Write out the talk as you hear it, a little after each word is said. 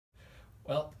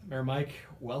Well, Mayor Mike,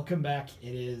 welcome back.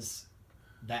 It is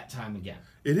that time again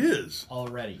It is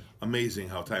already. amazing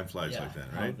how time flies Yeah, like that,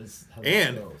 how right? this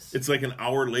And goes. it's like an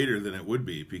hour later than it would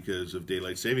be because of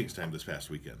daylight savings time this past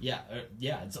weekend. Yeah,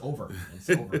 it's over. It's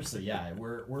over. So yeah,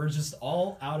 we're just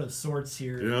all out of sorts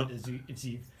here. Yeah. As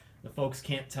you, the folks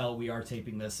can't tell, we are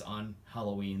taping this on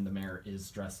Halloween. The mayor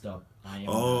is dressed up. I am.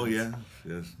 Oh not. yeah,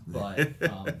 yes. But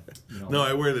No,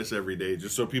 I wear this every day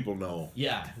just so people know.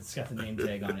 Yeah, it's got the name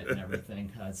tag on it and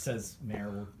everything. It says Mayor.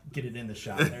 We'll get it in the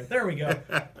shot there. There we go.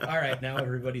 All right, now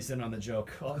everybody's in on the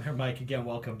joke. Well, Mayor Mike, again,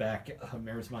 welcome back.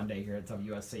 Mayor's Monday here at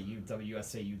WSAU,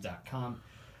 WSAU.com.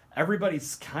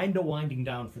 Everybody's kind of winding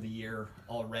down for the year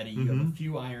already. You have a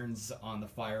few irons on the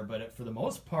fire, but for the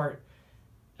most part,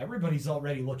 everybody's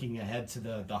already looking ahead to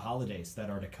the holidays that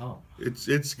are to come.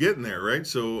 It's getting there, right?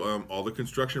 So all the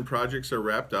construction projects are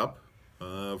wrapped up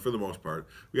for the most part.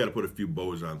 We got to put a few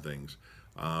bows on things.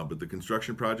 But the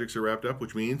construction projects are wrapped up,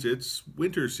 which means it's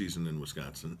winter season in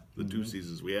Wisconsin, the two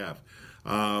seasons we have.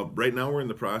 Right now we're in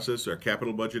the process, our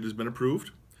capital budget has been approved.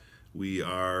 We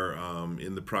are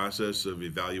in the process of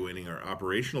evaluating our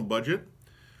operational budget.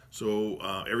 So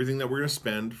everything that we're going to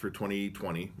spend for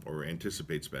 2020 or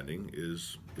anticipate spending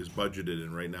is budgeted,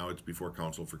 and right now it's before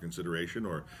council for consideration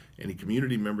or any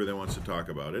community member that wants to talk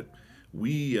about it.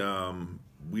 We have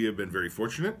been very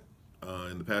fortunate.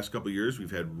 In the past couple of years, we've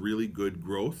had really good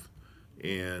growth,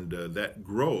 and that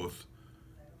growth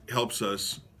helps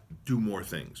us do more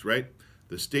things, right?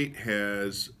 The state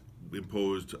has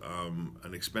imposed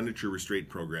an expenditure restraint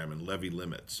program and levy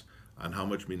limits on how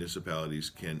much municipalities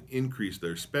can increase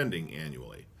their spending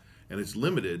annually. And it's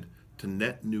limited to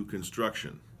net new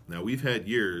construction. Now, we've had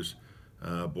years,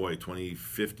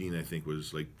 2015 I think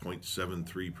was like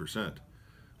 0.73%.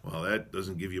 Well, that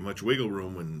doesn't give you much wiggle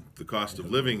room when the cost of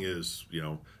living is,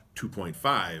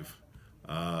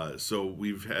 2.5. So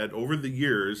we've had, over the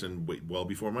years, and well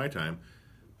before my time,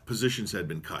 positions had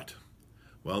been cut.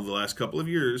 Well, the last couple of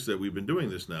years that we've been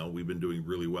doing this now, we've been doing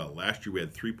really well. Last year we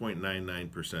had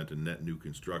 3.99% in net new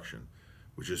construction,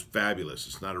 which is fabulous.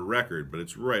 It's not a record, but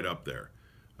it's right up there.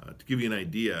 To give you an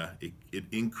idea, it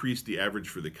increased the average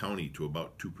for the county to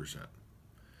about 2%.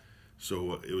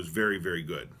 So it was very, very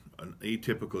good. An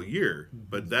atypical year,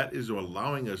 but that is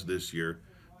allowing us this year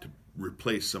to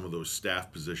replace some of those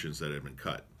staff positions that have been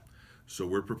cut. So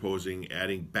we're proposing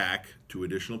adding back 2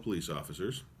 additional police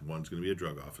officers. One's going to be a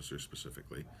drug officer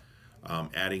specifically.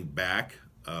 Adding back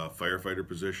a firefighter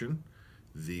position,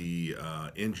 the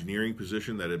engineering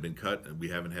position that had been cut, and we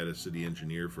haven't had a city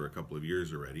engineer for a couple of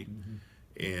years already,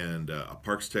 and a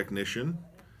parks technician,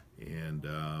 and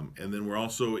then we're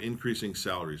also increasing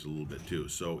salaries a little bit too.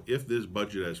 So if this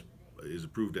budget is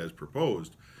approved as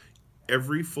proposed,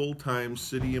 every full-time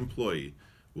city employee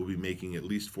will be making at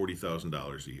least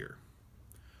 $40,000 a year.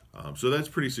 So that's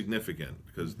pretty significant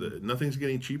because nothing's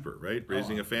getting cheaper, right?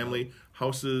 Raising a family,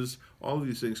 houses, all of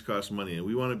these things cost money, and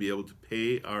we want to be able to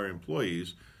pay our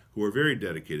employees, who are very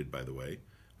dedicated, by the way.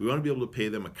 We want to be able to pay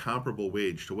them a comparable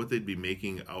wage to what they'd be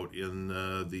making out in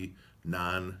the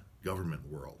non-government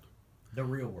world. The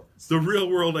real world. The real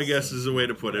world, I guess, is the way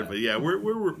to put it. But yeah, we're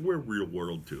real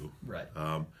world too. Right.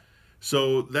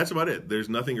 So that's about it. There's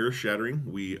nothing earth-shattering.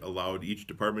 We allowed each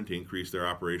department to increase their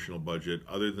operational budget,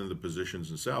 other than the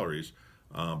positions and salaries,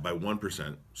 by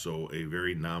 1%. So a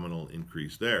very nominal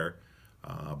increase there.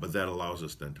 But that allows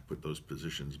us then to put those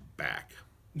positions back.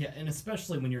 Yeah, and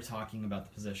especially when you're talking about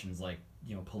the positions like,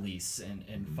 police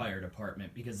and fire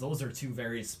department, because those are two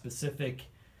very specific,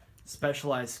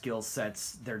 specialized skill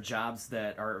sets. They're jobs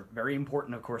that are very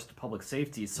important, of course, to public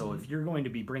safety. So if you're going to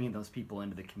be bringing those people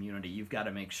into the community, you've got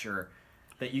to make sure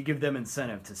that you give them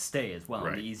incentive to stay as well.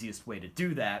 Right. And the easiest way to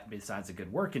do that, besides a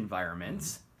good work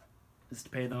environment, is to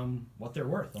pay them what they're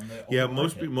worth. Yeah,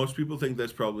 most people think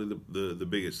that's probably the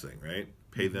biggest thing, right?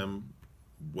 Pay them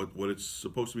what it's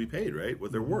supposed to be paid, right?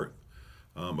 What they're worth.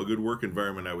 A good work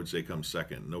environment, I would say, comes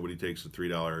second. Nobody takes a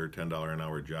 $3 or $10 an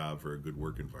hour job for a good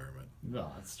work environment.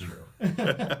 No, that's true.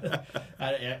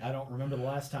 I don't remember the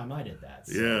last time I did that.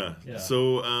 So, yeah.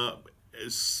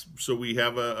 So we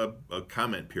have a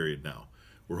comment period now.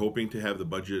 We're hoping to have the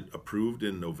budget approved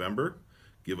in November.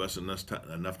 Give us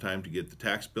enough time to get the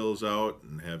tax bills out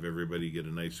and have everybody get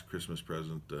a nice Christmas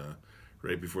present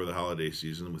right before the holiday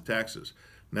season with taxes.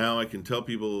 Now I can tell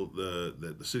people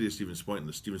that the city of Stevens Point and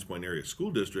the Stevens Point area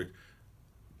school district,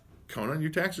 count on your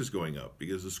taxes going up,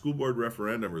 because the school board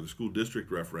referendum or the school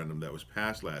district referendum that was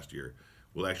passed last year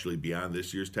will actually be on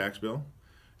this year's tax bill.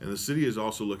 And the city is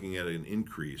also looking at an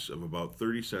increase of about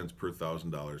 30 cents per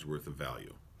 $1,000 worth of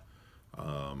value.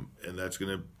 And that's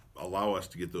going to allow us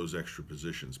to get those extra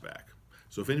positions back.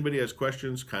 So if anybody has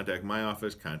questions, contact my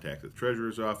office, contact the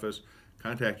treasurer's office,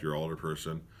 contact your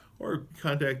alderperson, or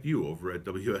contact you over at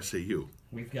WSAU.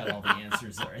 We've got all the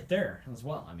answers right there as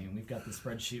well. I mean, we've got the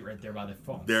spreadsheet right there by the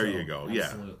phone. There you go.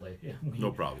 Absolutely. Yeah.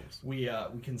 No problems. We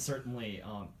can certainly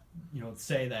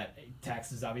say that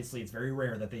taxes, obviously, it's very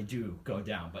rare that they do go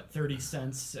down, but 30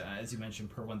 cents, as you mentioned,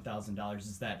 per $1,000,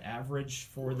 is that average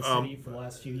for the city for the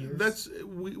last few years?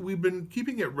 We've been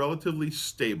keeping it relatively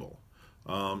stable.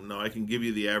 Now I can give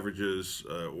you the averages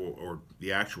or the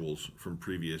actuals from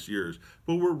previous years,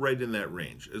 but we're right in that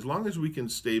range. As long as we can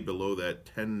stay below that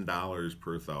 $10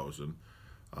 per thousand,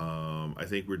 I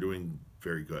think we're doing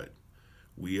very good.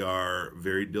 We are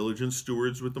very diligent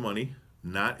stewards with the money.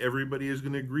 Not everybody is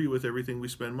going to agree with everything we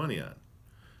spend money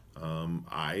on.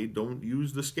 I don't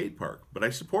use the skate park, but I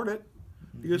support it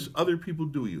because other people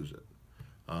do use it.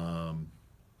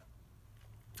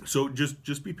 So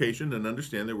just be patient and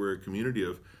understand that we're a community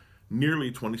of nearly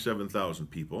 27,000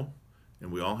 people,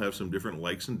 and we all have some different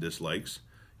likes and dislikes.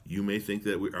 You may think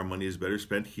that our money is better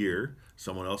spent here.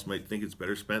 Someone else might think it's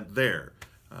better spent there.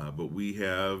 But we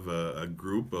have a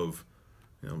group of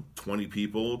 20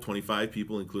 people, 25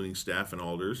 people, including staff and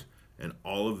alders, and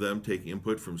all of them take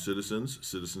input from citizens.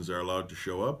 Citizens are allowed to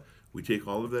show up. We take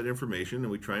all of that information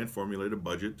and we try and formulate a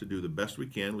budget to do the best we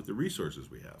can with the resources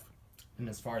we have. And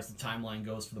as far as the timeline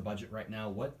goes for the budget right now,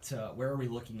 where are we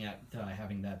looking at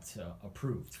having that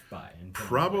approved by?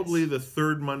 Probably the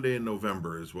third Monday in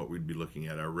November is what we'd be looking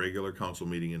at, our regular council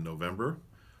meeting in November,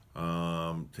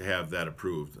 to have that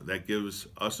approved. That gives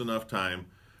us enough time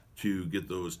to get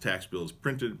those tax bills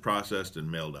printed, processed, and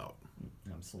mailed out.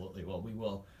 Absolutely. Well, we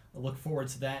will look forward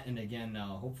to that, and again,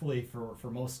 hopefully for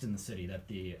most in the city, that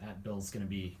the bill's going to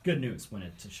be good news when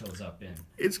it shows up in.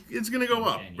 It's going to go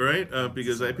up, right?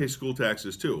 Because I pay school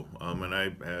taxes too, and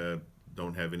I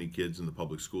don't have any kids in the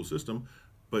public school system,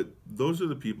 but those are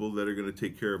the people that are going to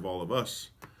take care of all of us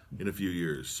in a few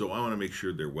years. So I want to make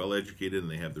sure they're well educated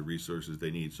and they have the resources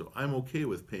they need. So I'm okay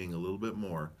with paying a little bit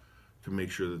more to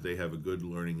make sure that they have a good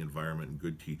learning environment and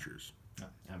good teachers.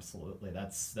 Absolutely.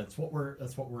 That's what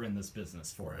we're in this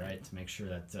business for, right? To make sure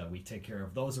that we take care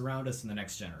of those around us and the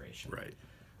next generation. Right.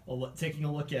 Well, taking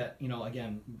a look at,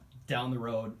 again, down the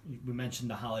road, we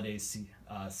mentioned the holiday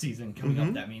season coming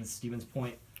up. That means Stevens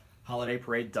Point Holiday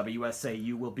Parade,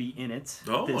 WSAU will be in it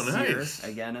this year.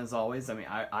 Again, as always. I mean,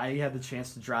 I had the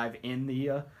chance to drive in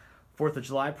the 4th of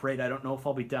July parade. I don't know if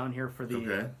I'll be down here for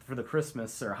the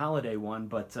Christmas or holiday one,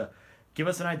 but give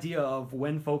us an idea of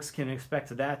when folks can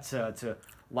expect that to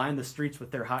line the streets with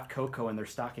their hot cocoa and their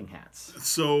stocking hats.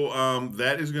 So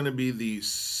that is going to be the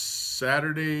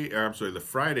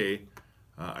Friday.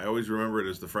 I always remember it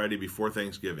as the Friday before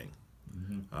Thanksgiving.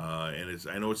 And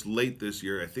I know it's late this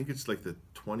year. I think it's like the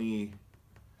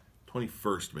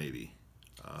 21st maybe.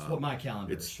 That's what my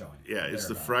calendar is showing. Yeah, it's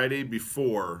the Friday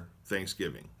before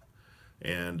Thanksgiving.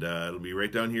 And it'll be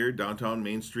right down here, downtown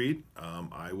Main Street.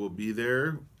 I will be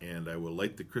there, and I will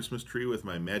light the Christmas tree with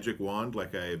my magic wand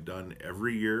like I have done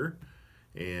every year.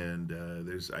 And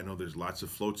I know there's lots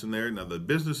of floats in there. Now, the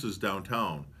businesses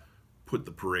downtown put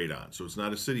the parade on, so it's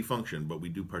not a city function, but we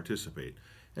do participate.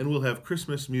 And we'll have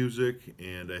Christmas music,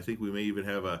 and I think we may even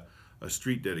have a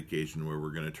street dedication where we're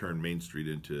going to turn Main Street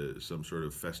into some sort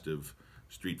of festive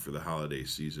street for the holiday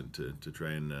season to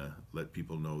try and let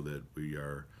people know that we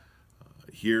are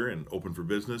here and open for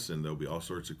business, and there'll be all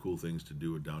sorts of cool things to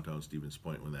do at downtown Stevens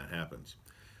Point when that happens.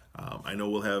 I know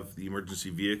we'll have the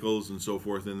emergency vehicles and so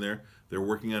forth in there. They're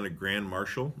working on a grand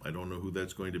marshal. I don't know who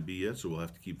that's going to be yet, so we'll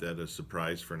have to keep that a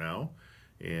surprise for now.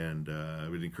 And I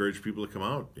would encourage people to come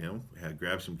out,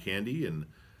 grab some candy and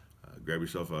grab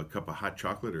yourself a cup of hot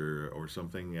chocolate or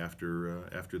something after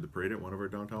the parade at one of our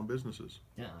downtown businesses.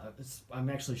 Yeah, I'm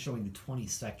actually showing the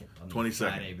 22nd on the 22nd.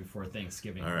 Friday before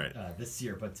Thanksgiving this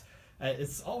year, but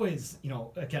it's always,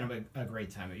 kind of a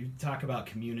great time. You talk about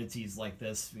communities like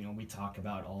this, we talk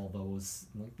about all those,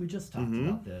 like we just talked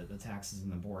about the taxes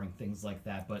and the boring things like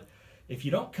that, but if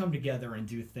you don't come together and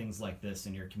do things like this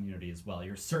in your community as well,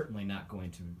 you're certainly not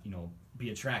going to, be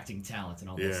attracting talent and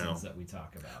all those things that we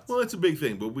talk about. Well, it's a big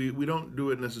thing, but we don't do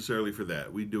it necessarily for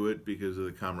that. We do it because of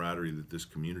the camaraderie that this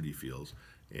community feels,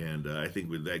 and I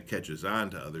think that catches on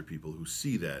to other people who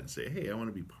see that and say, hey, I want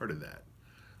to be part of that.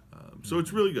 So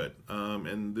it's really good,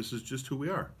 and this is just who we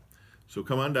are. So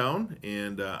come on down,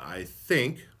 and I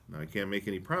think, now I can't make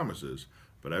any promises,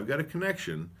 but I've got a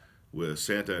connection with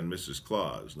Santa and Mrs.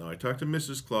 Claus. Now, I talked to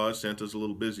Mrs. Claus. Santa's a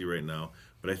little busy right now,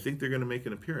 but I think they're going to make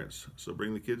an appearance. So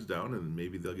bring the kids down, and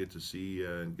maybe they'll get to see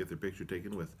and get their picture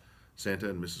taken with Santa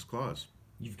and Mrs. Claus.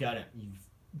 You've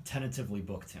tentatively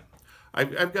booked him. I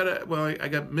got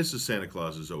Mrs. Santa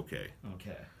Claus is okay.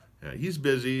 Okay. Yeah, he's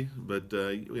busy, but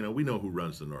we know who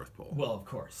runs the North Pole. Well, of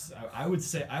course, I would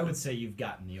say you've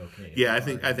gotten the okay. Yeah, I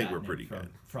think we're pretty good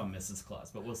from Mrs. Claus,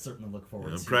 but we'll certainly look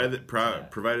forward to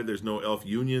provided there's no elf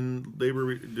union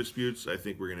labor disputes. I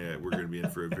think we're gonna be in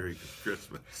for a very good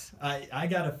Christmas. I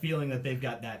got a feeling that they've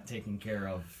got that taken care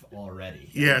of already.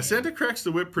 Yeah, Santa cracks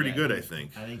the whip pretty good. I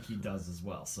think he does as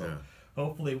well. So. Yeah.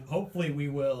 Hopefully,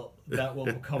 that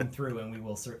will come through, and we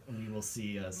will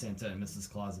see Santa and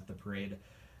Mrs. Claus at the parade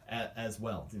as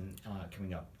well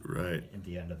coming up right at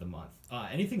the end of the month.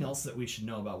 Anything else that we should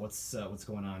know about what's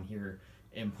going on here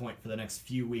in Point for the next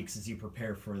few weeks as you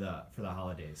prepare for the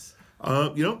holidays?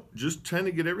 Just trying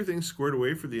to get everything squared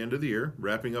away for the end of the year,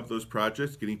 wrapping up those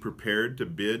projects, getting prepared to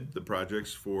bid the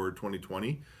projects for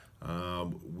 2020.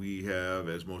 We have,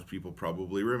 as most people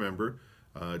probably remember,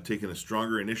 taken a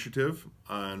stronger initiative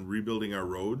on rebuilding our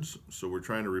roads. So we're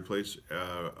trying to replace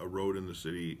a road in the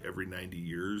city every 90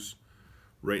 years.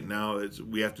 Right now,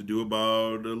 we have to do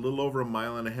about a little over 1.5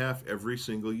 miles every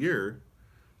single year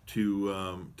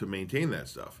to maintain that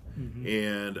stuff. Mm-hmm.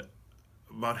 And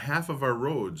about half of our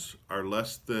roads are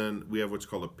less than, we have what's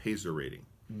called a PASER rating.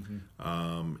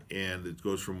 Mm-hmm. And it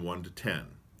goes from 1 to 10.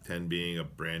 10 being a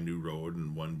brand new road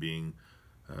and 1 being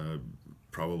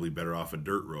probably better off a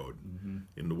dirt road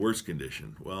in the worst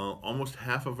condition. Well, almost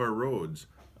half of our roads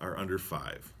are under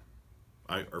 5.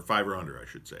 Or 5 or under, I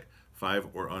should say. 5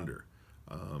 or under.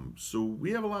 So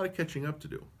we have a lot of catching up to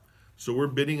do. So we're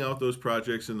bidding out those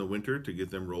projects in the winter to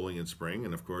get them rolling in spring.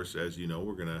 And of course, as you know,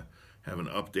 we're going to have an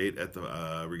update at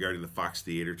the regarding the Fox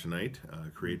Theater tonight.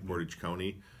 Create Portage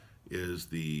County is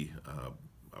the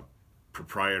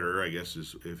proprietor, I guess,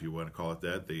 is if you want to call it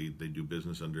that. They do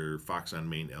business under Fox on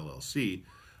Main LLC,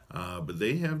 but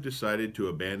they have decided to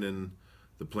abandon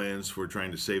the plans for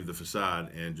trying to save the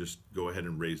facade and just go ahead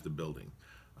and raise the building.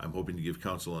 I'm hoping to give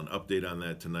council an update on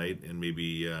that tonight, and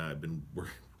maybe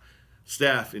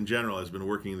staff in general has been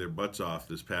working their butts off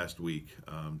this past week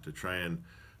to try and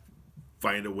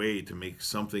find a way to make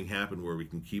something happen where we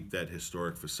can keep that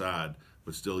historic facade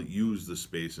but still use the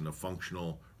space in a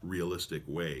functional, realistic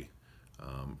way.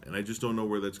 And I just don't know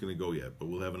where that's going to go yet, but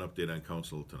we'll have an update on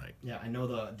council tonight. Yeah, I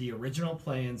know the original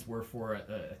plans were for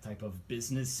a type of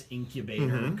business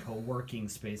incubator, co-working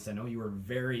space. I know you were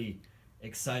very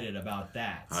excited about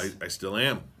that. I still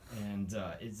am. And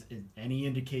is any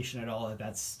indication at all that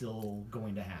that's still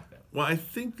going to happen? Well, I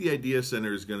think the Idea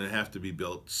Center is going to have to be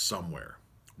built somewhere,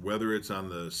 whether it's on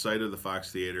the site of the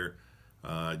Fox Theater,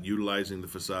 utilizing the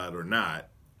facade or not,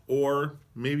 or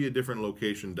maybe a different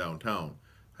location downtown.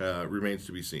 Remains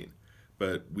to be seen.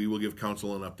 But we will give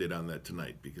council an update on that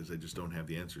tonight because I just don't have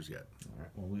the answers yet. All right.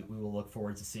 Well, we will look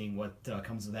forward to seeing what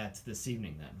comes of that this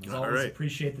evening then. As always,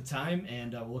 appreciate the time,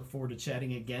 and we'll look forward to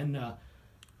chatting again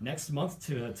next month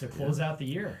to close out the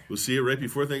year. We'll see you right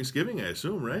before Thanksgiving, I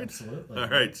assume, right? Absolutely. All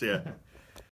right, see ya.